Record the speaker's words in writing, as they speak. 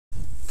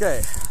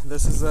Okay,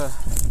 this is a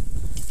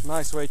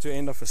nice way to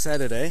end off a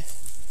Saturday.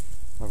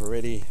 I've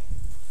already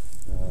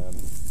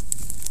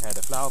had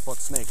a flower pot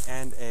snake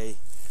and a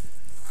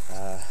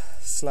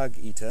slug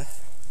eater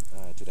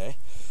today.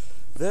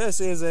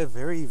 This is a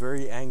very,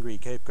 very angry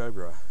Cape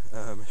Cobra.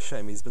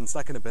 Shame, he's been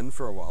stuck in a bin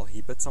for a while. He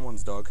bit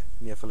someone's dog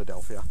near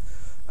Philadelphia.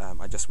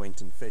 I just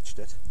went and fetched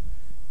it,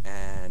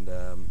 and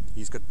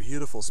he's got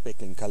beautiful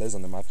speckling colors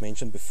on them. I've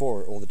mentioned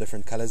before all the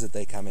different colors that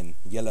they come in: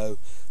 yellow,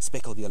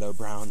 speckled yellow,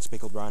 brown,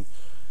 speckled brown.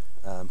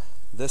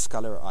 This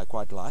color I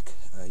quite like.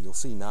 You'll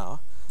see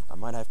now. I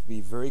might have to be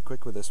very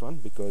quick with this one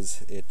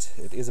because it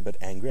is a bit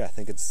angry. I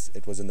think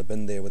it was in the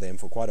bin there with him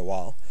for quite a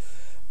while.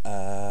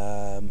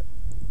 And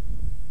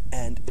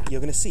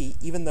you're going to see,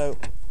 even though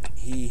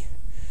he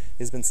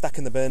has been stuck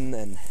in the bin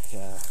and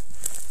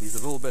he's a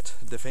little bit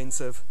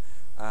defensive,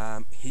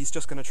 he's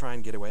just going to try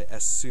and get away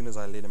as soon as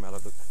I let him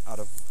out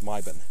of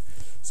my bin.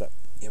 So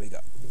here we go.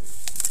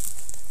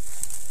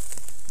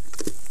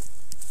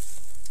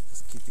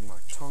 Just keeping my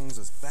tongs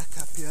as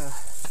backup here.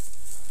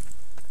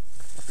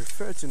 I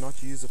prefer to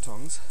not use the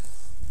tongs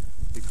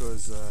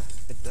because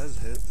it does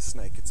hurt the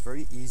snake. It's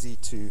very easy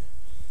to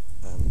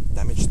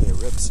damage their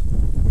ribs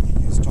when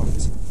you use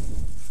tongs.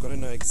 You've got to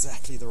know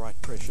exactly the right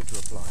pressure to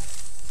apply.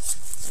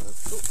 So,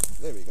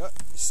 there we go.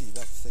 You see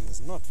that thing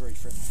is not very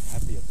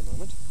happy at the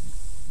moment.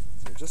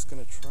 So we're just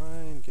going to try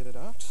and get it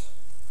out.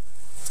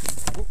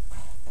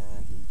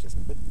 And he just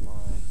bit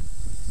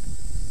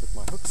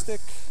my hook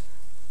stick.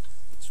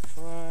 Let's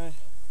try.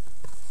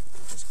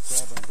 Just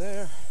grab him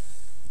there.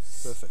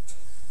 Perfect.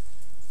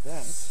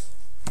 That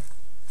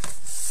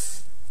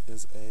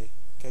is a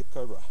Cape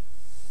Cobra.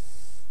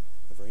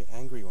 A very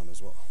angry one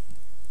as well.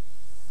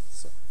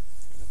 So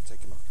I'm going to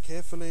take him out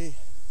carefully.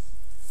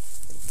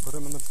 Put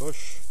him in the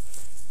bush.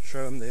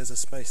 Show him there's a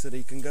space that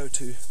he can go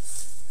to.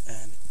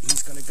 And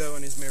he's going to go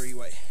on his merry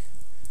way.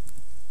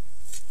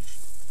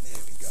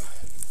 There we go.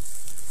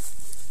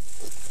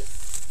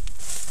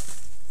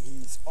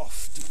 He's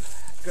off to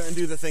go and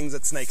do the things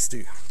that snakes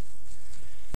do.